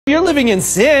You're living in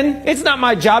sin. It's not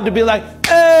my job to be like,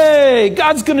 hey,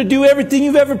 God's going to do everything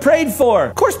you've ever prayed for.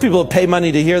 Of course, people pay money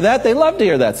to hear that. They love to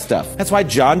hear that stuff. That's why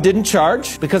John didn't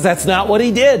charge, because that's not what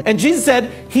he did. And Jesus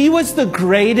said he was the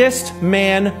greatest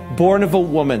man born of a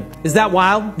woman. Is that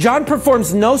wild? John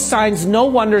performs no signs, no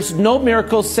wonders, no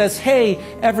miracles, says, hey,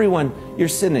 everyone, you're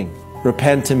sinning.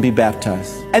 Repent and be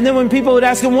baptized. And then when people would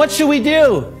ask him, what should we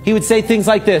do? He would say things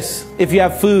like this. If you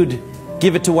have food,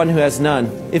 give it to one who has none.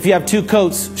 If you have 2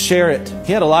 coats, share it.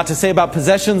 He had a lot to say about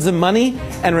possessions and money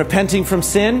and repenting from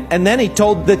sin. And then he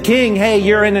told the king, hey,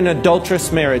 you're in an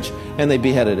adulterous marriage. And they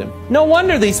beheaded him. No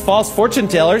wonder these false fortune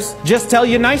tellers just tell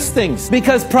you nice things,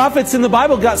 because prophets in the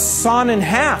Bible got sawn in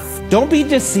half. Don't be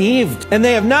deceived. And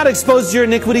they have not exposed your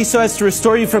iniquity so as to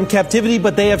restore you from captivity,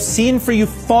 but they have seen for you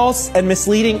false and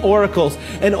misleading oracles.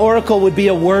 An oracle would be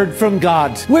a word from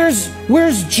God.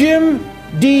 Where's Jim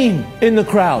Dean in the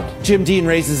crowd? Jim Dean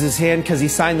raises his hand because he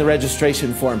signed the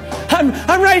registration form.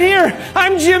 I'm right here.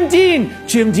 I'm Jim Dean.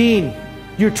 Jim Dean,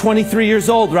 you're 23 years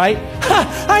old, right?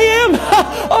 Ha, I am.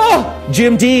 Ha, oh,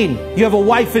 Jim Dean, you have a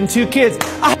wife and 2 kids.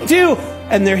 I do.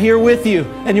 And they're here with you.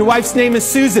 And your wife's name is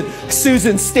Susan.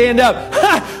 Susan, stand up.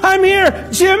 Ha, I'm here.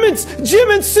 Jim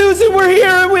and Susan, we're here,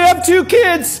 and we have 2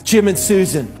 kids. Jim and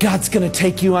Susan, God's going to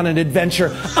take you on an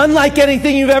adventure unlike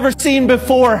anything you've ever seen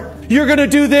before. You're going to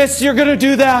do this. You're going to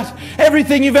do that.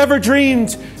 Everything you've ever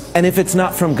dreamed. And if it's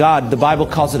not from God, the Bible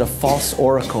calls it a false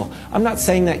oracle. I'm not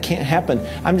saying that can't happen.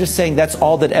 I'm just saying that's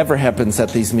all that ever happens at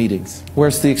these meetings.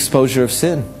 Where's the exposure of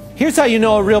sin? Here's how you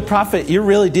know a real prophet. You're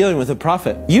really dealing with a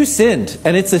prophet. You sinned,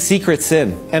 and it's a secret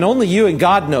sin. And only you and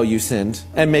God know you sinned.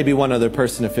 And maybe one other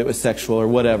person if it was sexual or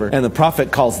whatever. And the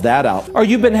prophet calls that out. Or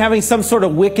you've been having some sort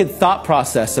of wicked thought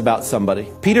process about somebody.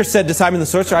 Peter said to Simon the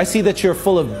sorcerer, I see that you're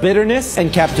full of bitterness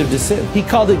and captive to sin. He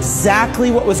called exactly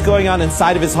what was going on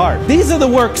inside of his heart. These are the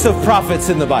works of prophets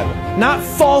in the Bible. Not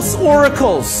false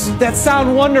oracles that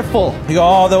sound wonderful. You go,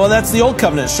 oh, well, that's the old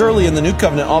covenant. Surely in the new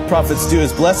covenant, all prophets do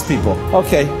is bless people.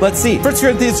 Okay, let's see. 1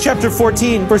 Corinthians chapter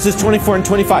 14, verses 24 and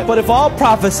 25. But if all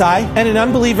prophesy, and an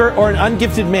unbeliever or an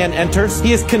ungifted man enters,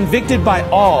 he is convicted by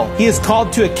all. He is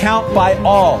called to account by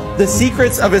all. The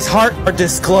secrets of his heart are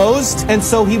disclosed, and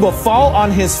so he will fall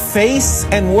on his face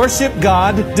and worship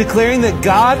God, declaring that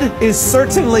God is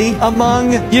certainly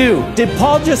among you. Did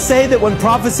Paul just say that when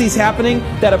prophecy is happening,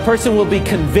 that a person will be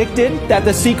convicted, that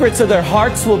the secrets of their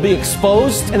hearts will be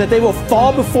exposed, and that they will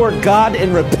fall before God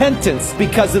in repentance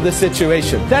because of the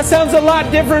situation? That sounds a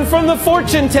lot different from the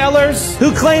fortune tellers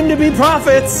who claim to be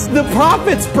prophets. The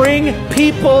prophets bring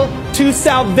people to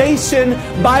salvation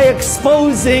by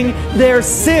exposing their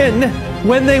sin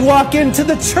when they walk into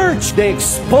the church. They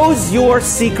expose your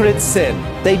secret sin.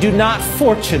 They do not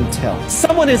fortune tell.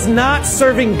 Someone is not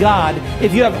serving God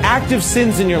if you have active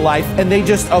sins in your life and they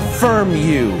just affirm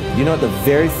you. You know what the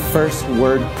very first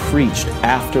word preached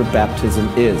after baptism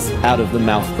is out of the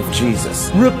mouth of Jesus?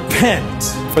 Repent,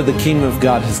 for the kingdom of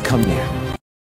God has come near.